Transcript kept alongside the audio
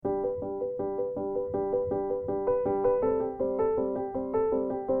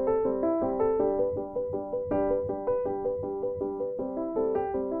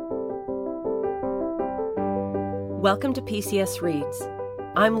Welcome to PCS Reads.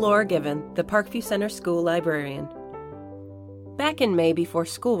 I'm Laura Given, the Parkview Center School Librarian. Back in May before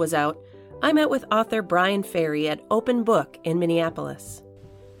school was out, I met with author Brian Ferry at Open Book in Minneapolis.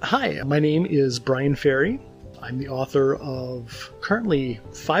 Hi, my name is Brian Ferry. I'm the author of currently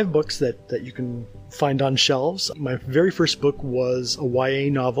 5 books that you can find on shelves. My very first book was a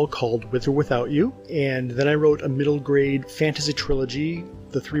YA novel called With or Without You, and then I wrote a middle grade fantasy trilogy.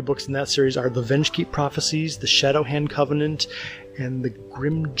 The 3 books in that series are The Vengekeep Prophecies, The Shadowhand Covenant, and The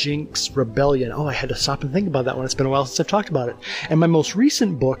Grimjinx Rebellion. Oh, I had to stop and think about that one. It's been a while since I've talked about it. And my most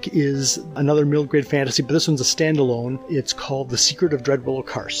recent book is another middle grade fantasy, but this one's a standalone. It's called The Secret of Dreadwillow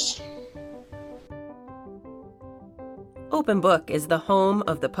Karst. Open Book is the home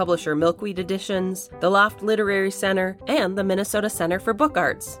of the publisher Milkweed Editions, the Loft Literary Center, and the Minnesota Center for Book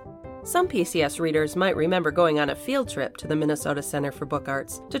Arts. Some PCS readers might remember going on a field trip to the Minnesota Center for Book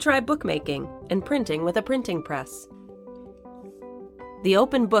Arts to try bookmaking and printing with a printing press. The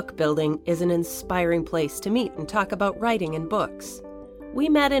Open Book building is an inspiring place to meet and talk about writing and books. We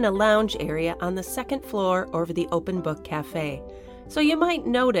met in a lounge area on the 2nd floor over the Open Book Cafe, so you might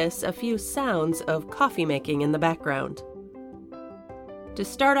notice a few sounds of coffee making in the background. To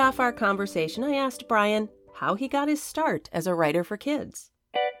start off our conversation, I asked Brian how he got his start as a writer for kids.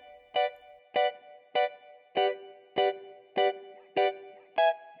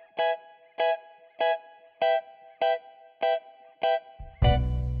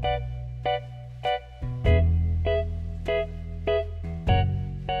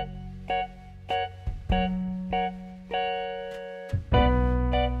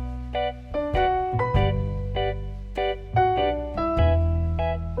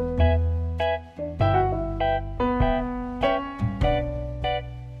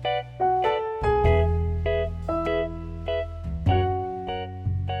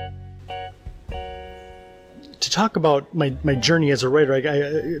 Talk about my journey as a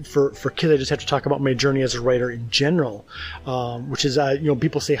writer. For kids, I just have to talk about my journey as a writer in general, which is,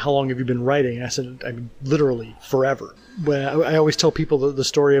 people say, how long have you been writing? And I said, I mean, literally forever. When I always tell people the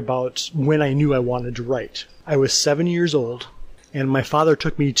story about when I knew I wanted to write. I was 7 years old, and my father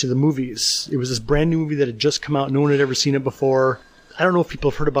took me to the movies. It was this brand new movie that had just come out. No one had ever seen it before. I don't know if people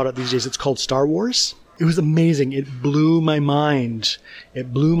have heard about it these days. It's called Star Wars. It was amazing. It blew my mind.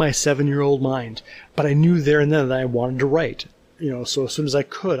 It blew my 7-year-old mind. But I knew there and then that I wanted to write. So as soon as I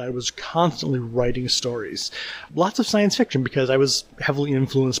could, I was constantly writing stories. Lots of science fiction because I was heavily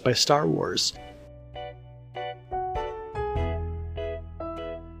influenced by Star Wars.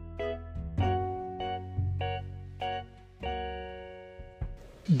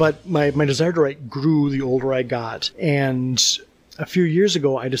 But my desire to write grew the older I got. And a few years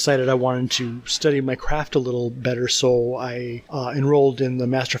ago, I decided I wanted to study my craft a little better, so I enrolled in the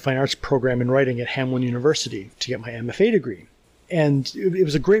Master of Fine Arts program in writing at Hamline University to get my MFA degree. And it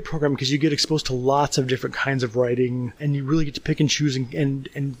was a great program because you get exposed to lots of different kinds of writing, and you really get to pick and choose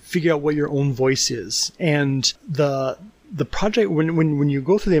and figure out what your own voice is. And the project, when you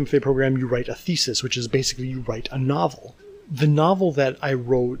go through the MFA program, you write a thesis, which is basically you write a novel. The novel that I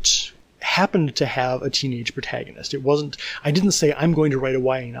wrote happened to have a teenage protagonist. I didn't say I'm going to write a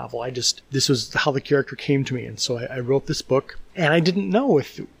YA novel. This was how the character came to me. And so I wrote this book, and I didn't know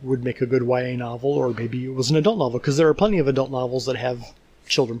if it would make a good YA novel or maybe it was an adult novel, because there are plenty of adult novels that have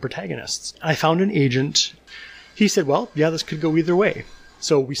children protagonists. I found an agent. He said, well, yeah, this could go either way.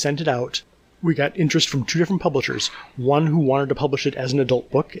 So we sent it out. We got interest from 2 different publishers, one who wanted to publish it as an adult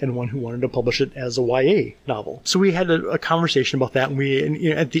book and one who wanted to publish it as a YA novel. So we had a conversation about that, and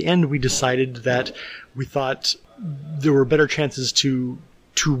at the end we decided that we thought there were better chances to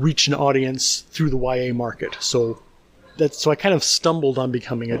reach an audience through the YA market. So I kind of stumbled on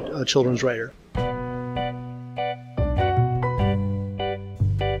becoming a children's writer.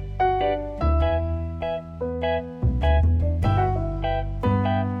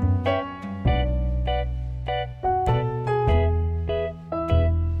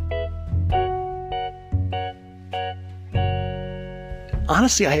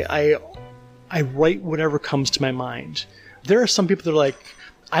 Honestly, I write whatever comes to my mind. There are some people that are like,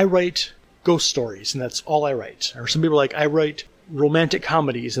 I write ghost stories, and that's all I write. Or some people are like, I write romantic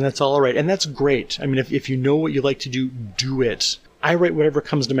comedies, and that's all I write. And that's great. I mean, if you know what you like to do, do it. I write whatever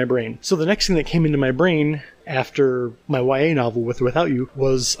comes to my brain. So the next thing that came into my brain after my YA novel, With or Without You,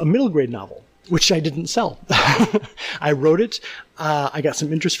 was a middle grade novel, which I didn't sell. I wrote it. I got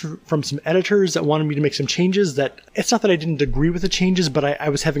some interest from some editors that wanted me to make some changes that, it's not that I didn't agree with the changes, but I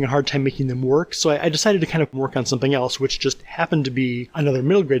was having a hard time making them work. So I decided to kind of work on something else, which just happened to be another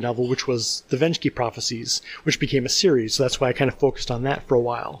middle grade novel, which was The Vengekeep Prophecies, which became a series. So that's why I kind of focused on that for a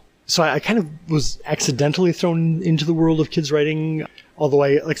while. So I kind of was accidentally thrown into the world of kids writing. Although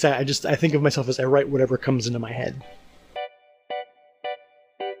like I said, I think of myself as I write whatever comes into my head.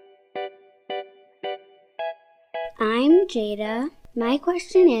 I'm Jada. My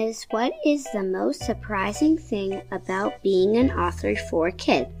question is, what is the most surprising thing about being an author for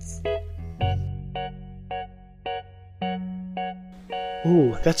kids?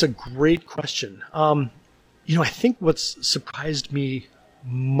 Ooh, that's a great question. I think what's surprised me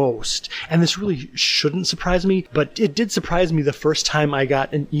most, and this really shouldn't surprise me, but it did surprise me the first time I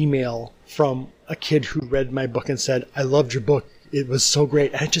got an email from a kid who read my book and said, "I loved your book. It was so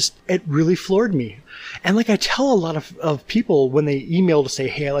great." And it really floored me. And like I tell a lot of people when they email to say,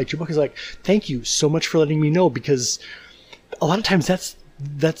 "Hey, I liked your book," is like, "Thank you so much for letting me know," because a lot of times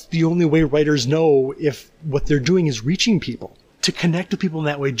that's the only way writers know if what they're doing is reaching people. To connect with people in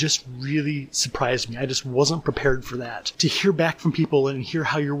that way just really surprised me. I just wasn't prepared for that. To hear back from people and hear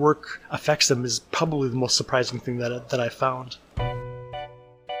how your work affects them is probably the most surprising thing that I found.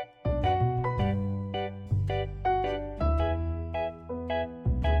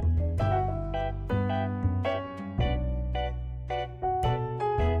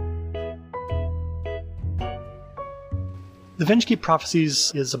 The Vengekeep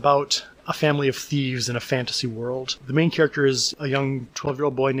Prophecies is about a family of thieves in a fantasy world. The main character is a young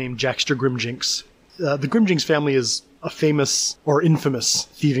 12-year-old boy named Jackster Grimjinks. The Grimjinks family is a famous or infamous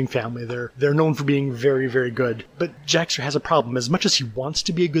thieving family. They're known for being very, very good. But Jackster has a problem. As much as he wants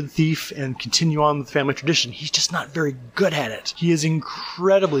to be a good thief and continue on with the family tradition, he's just not very good at it. He is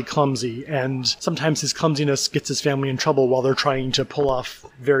incredibly clumsy, and sometimes his clumsiness gets his family in trouble while they're trying to pull off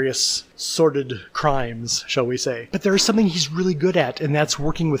various sordid crimes, shall we say. But there is something he's really good at, and that's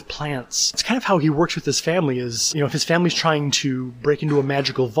working with plants. It's kind of how he works with his family is, if his family's trying to break into a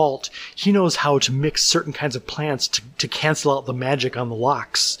magical vault, he knows how to mix certain kinds of plants to cancel out the magic on the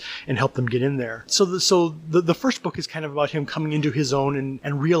locks and help them get in there. So the first book is kind of about him coming into his own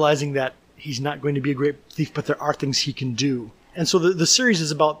and realizing that he's not going to be a great thief, but there are things he can do. And so the series is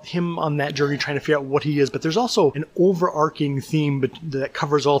about him on that journey trying to figure out what he is, but there's also an overarching theme that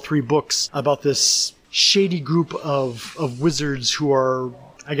covers all three books about this shady group of wizards who are,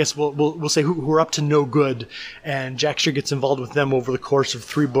 I guess we'll say, who are up to no good, and Jackster gets involved with them over the course of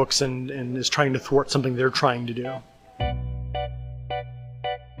 3 books and is trying to thwart something they're trying to do.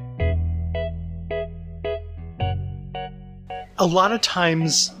 A lot of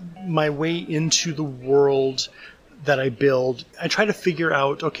times, my way into the world that I build, I try to figure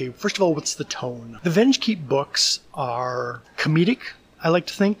out, okay, first of all, what's the tone? The Vengekeep books are comedic, I like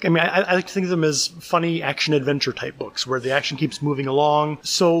to think. I mean, I like to think of them as funny action-adventure type books where the action keeps moving along.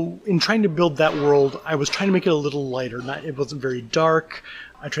 So in trying to build that world, I was trying to make it a little lighter. It wasn't very dark.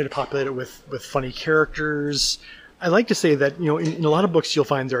 I tried to populate it with funny characters. I like to say that, in a lot of books you'll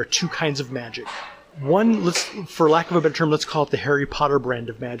find there are 2 kinds of magic. One, for lack of a better term, let's call it the Harry Potter brand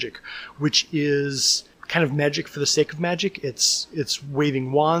of magic, which is kind of magic for the sake of magic. It's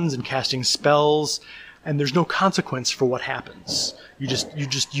waving wands and casting spells, and there's no consequence for what happens. You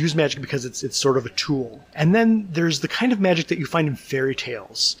just use magic because it's sort of a tool. And then there's the kind of magic that you find in fairy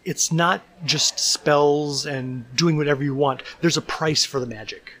tales. It's not just spells and doing whatever you want. There's a price for the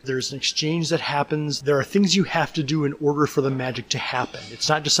magic. There's an exchange that happens. There are things you have to do in order for the magic to happen. It's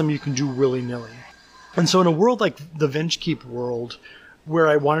not just something you can do willy-nilly. And so in a world like the Vengekeep world, where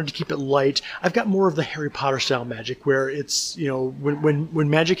I wanted to keep it light, I've got more of the Harry Potter style magic, where it's, when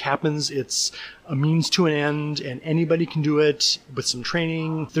magic happens, it's a means to an end, and anybody can do it with some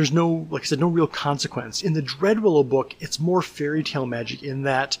training. There's no, like I said, no real consequence. In the Dreadwillow book, it's more fairy tale magic in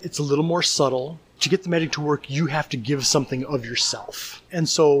that it's a little more subtle. To get the magic to work, you have to give something of yourself. And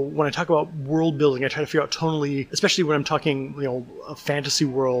so when I talk about world building, I try to figure out tonally, especially when I'm talking, a fantasy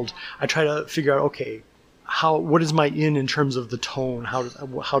world, I try to figure out, okay, what is my in terms of the tone?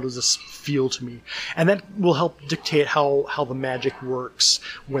 How does this feel to me? And that will help dictate how the magic works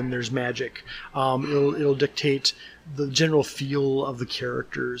when there's magic. It'll dictate the general feel of the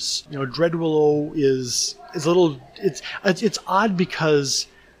characters. Dreadwillow is a little, it's odd because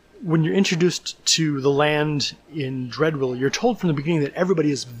when you're introduced to the land in Dreadwillow, you're told from the beginning that everybody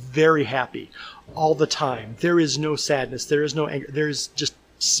is very happy all the time. There is no sadness. There is no anger. There's just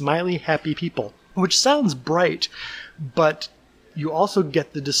smiley, happy people, which sounds bright, but you also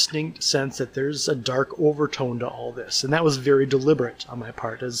get the distinct sense that there's a dark overtone to all this. And that was very deliberate on my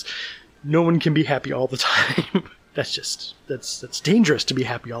part, as no one can be happy all the time. That's dangerous to be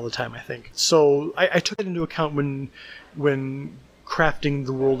happy all the time, I think. So I took that into account when crafting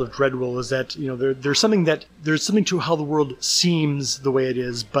the world of Dreadwillow, is that there's something to how the world seems the way it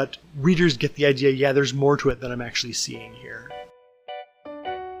is, but readers get the idea, there's more to it than I'm actually seeing here.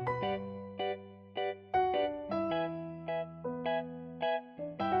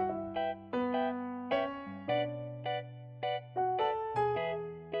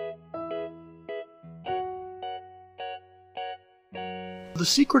 The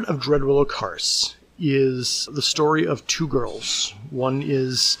Secret of Dreadwillow Carse is the story of two girls. One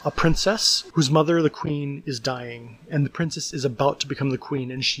is a princess whose mother, the queen, is dying, and the princess is about to become the queen,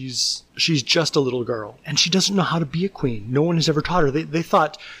 and she's just a little girl, and she doesn't know how to be a queen. No one has ever taught her. They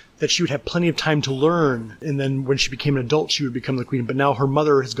thought that she would have plenty of time to learn, and then when she became an adult, she would become the queen. But now her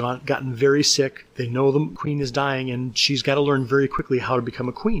mother has gotten very sick. They know the queen is dying, and she's got to learn very quickly how to become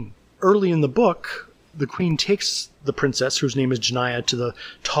a queen. Early in the book, the queen takes the princess, whose name is Janaya, to the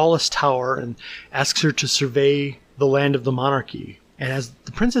tallest tower and asks her to survey the land of the monarchy. And as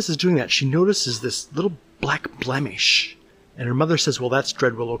the princess is doing that, she notices this little black blemish. And her mother says, well, that's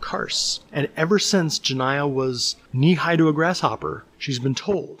Dreadwillow Carse. And ever since Janaya was knee-high to a grasshopper, she's been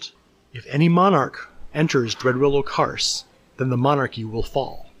told, if any monarch enters Dreadwillow Carse, then the monarchy will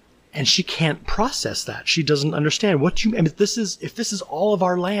fall. And she can't process that. She doesn't understand. If this is all of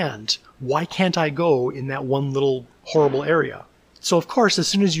our land, why can't I go in that one little horrible area? So of course, as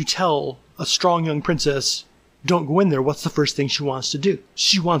soon as you tell a strong young princess, don't go in there, what's the first thing she wants to do?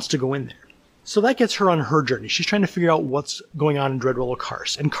 She wants to go in there. So that gets her on her journey. She's trying to figure out what's going on in Dreadwillow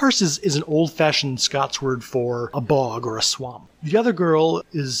Carse. And Carse is an old-fashioned Scots word for a bog or a swamp. The other girl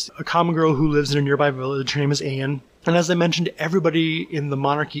is a common girl who lives in a nearby village. Her name is Anne. And as I mentioned, everybody in the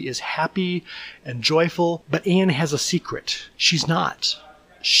monarchy is happy and joyful, but Anne has a secret. She's not.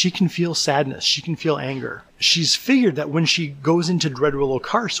 She can feel sadness. She can feel anger. She's figured that when she goes into Dreadwillow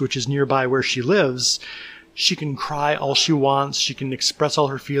Carse, which is nearby where she lives, she can cry all she wants. She can express all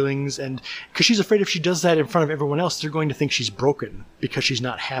her feelings. And because she's afraid if she does that in front of everyone else, they're going to think she's broken because she's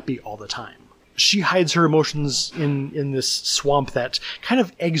not happy all the time. She hides her emotions in this swamp that kind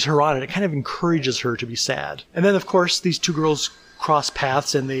of eggs her on, and it kind of encourages her to be sad. And then, of course, these two girls cross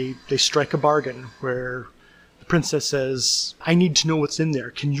paths, and they strike a bargain where the princess says, I need to know what's in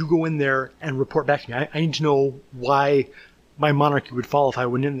there. Can you go in there and report back to me? I need to know why my monarchy would fall if I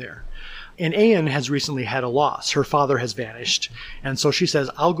went in there. And Anne has recently had a loss. Her father has vanished. And so she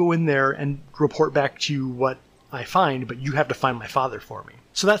says, I'll go in there and report back to you what I find, but you have to find my father for me.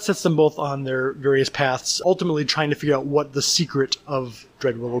 So that sets them both on their various paths, ultimately trying to figure out what the secret of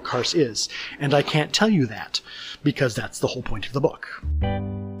Dreadwillow Carse is. And I can't tell you that, because that's the whole point of the book.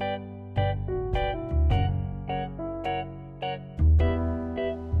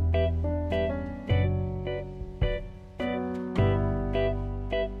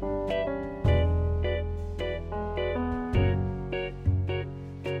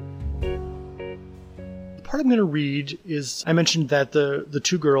 Part I'm going to read is, I mentioned that the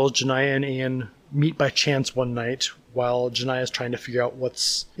two girls, Janaya and Anne, meet by chance one night while Janaya is trying to figure out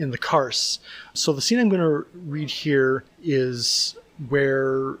what's in the Carse. So the scene I'm going to read here is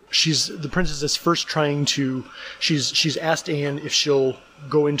where the princess is first trying to, she's asked Anne if she'll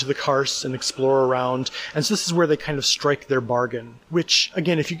go into the Carse and explore around. And so this is where they kind of strike their bargain, which,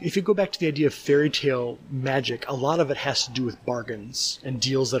 again, if you go back to the idea of fairy tale magic, a lot of it has to do with bargains and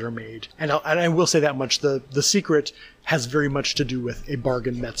deals that are made. And I will say that much, the secret has very much to do with a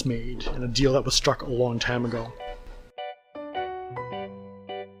bargain that's made and a deal that was struck a long time ago.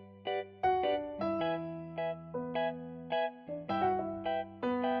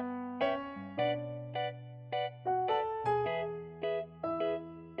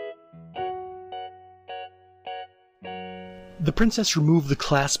 The princess removed the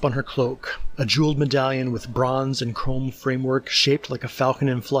clasp on her cloak, a jeweled medallion with bronze and chrome framework shaped like a falcon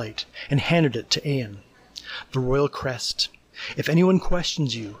in flight, and handed it to Anne. The royal crest. If anyone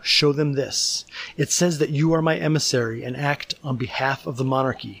questions you, show them this. It says that you are my emissary and act on behalf of the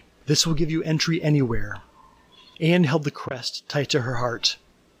monarchy. This will give you entry anywhere. Anne held the crest tight to her heart.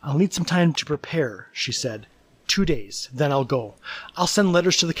 I'll need some time to prepare, she said. 2 days, then I'll go. I'll send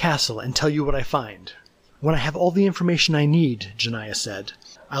letters to the castle and tell you what I find. When I have all the information I need, Janaya said,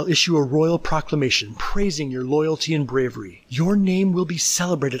 I'll issue a royal proclamation praising your loyalty and bravery. Your name will be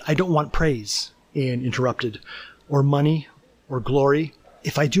celebrated. I don't want praise, Anne interrupted, or money, or glory.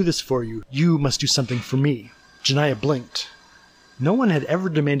 If I do this for you, you must do something for me. Janaya blinked. No one had ever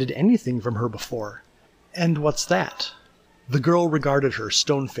demanded anything from her before. And what's that? The girl regarded her,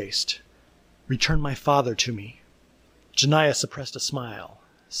 stone-faced. Return my father to me. Janaya suppressed a smile.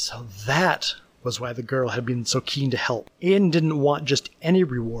 So that was why the girl had been so keen to help. Anne didn't want just any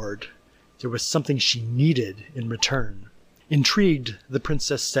reward. There was something she needed in return. Intrigued, the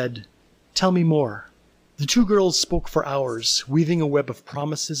princess said, Tell me more. The two girls spoke for hours, weaving a web of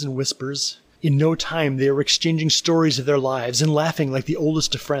promises and whispers. In no time, they were exchanging stories of their lives and laughing like the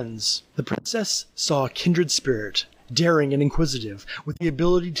oldest of friends. The princess saw a kindred spirit, daring and inquisitive, with the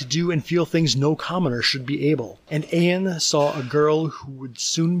ability to do and feel things no commoner should be able. And Anne saw a girl who would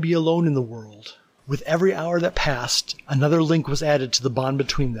soon be alone in the world, With every hour that passed, another link was added to the bond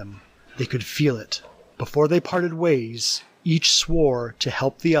between them. They could feel it. Before they parted ways, each swore to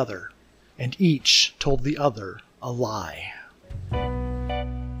help the other, and each told the other a lie.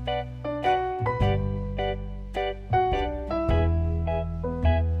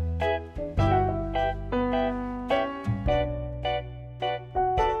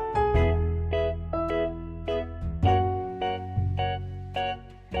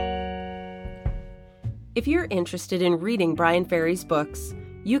 If you're interested in reading Bryan Ferry's books,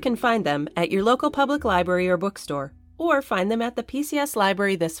 you can find them at your local public library or bookstore, or find them at the PCS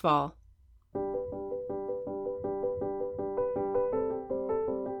Library this fall.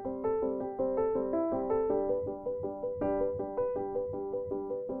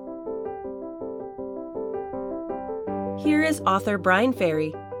 Here is author Bryan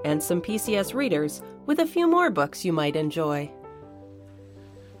Ferry and some PCS readers with a few more books you might enjoy.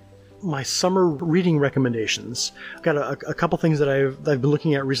 My summer reading recommendations. I've got a couple things that I've been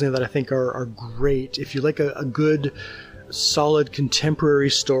looking at recently that I think are great. If you like a good, solid contemporary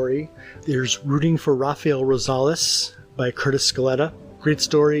story, there's Rooting for Rafael Rosales by Curtis Scaletta. Great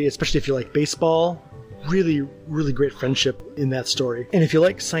story, especially if you like baseball. Really, really great friendship in that story. And if you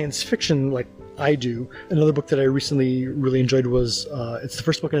like science fiction like I do, another book that I recently really enjoyed was, it's the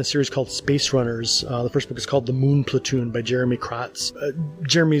first book in a series called Space Runners. The first book is called The Moon Platoon by Jeremy Kratz.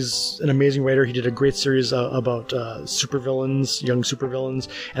 Jeremy's an amazing writer. He did a great series about supervillains, young supervillains.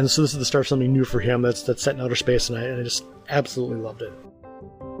 And so this is the start of something new for him that's set in outer space, and I just absolutely loved it.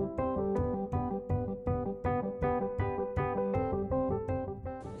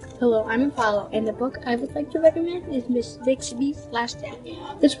 Hello, I'm Apollo, and the book I would like to recommend is Miss Bixby's Last Day.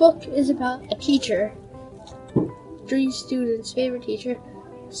 This book is about a teacher, 3 students' favorite teacher,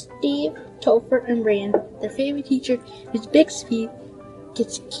 Steve, Topher, and Brian. Their favorite teacher, Miss Bixby,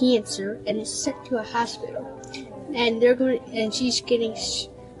 gets cancer and is sent to a hospital. And she's getting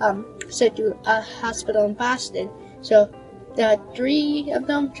sent to a hospital in Boston. So the 3 of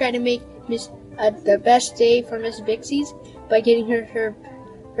them try to make the best day for Miss Bixby's by getting her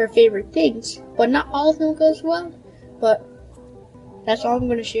favorite things, but not all of them goes well. But that's all I'm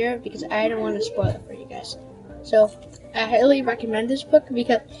going to share because I don't want to spoil it for you guys. So I highly recommend this book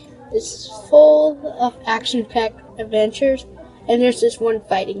because it's full of action-packed adventures, and there's this one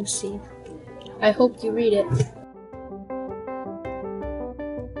fighting scene. I hope you read it.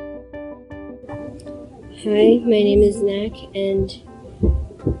 Hi, my name is Nak, and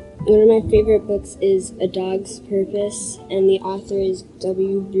one of my favorite books is A Dog's Purpose, and the author is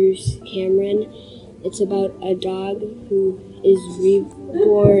W. Bruce Cameron. It's about a dog who is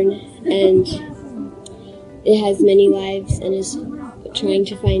reborn, and it has many lives and is trying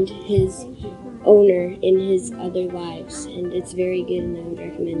to find his owner in his other lives, and it's very good, and I would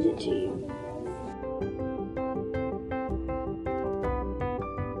recommend it to you.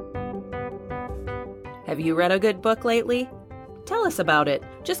 Have you read a good book lately? Tell us about it.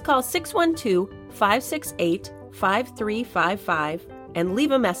 Just call 612-568-5355 and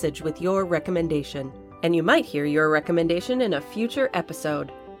leave a message with your recommendation. And you might hear your recommendation in a future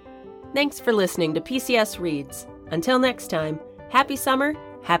episode. Thanks for listening to PCS Reads. Until next time, happy summer,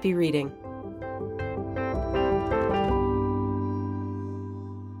 happy reading.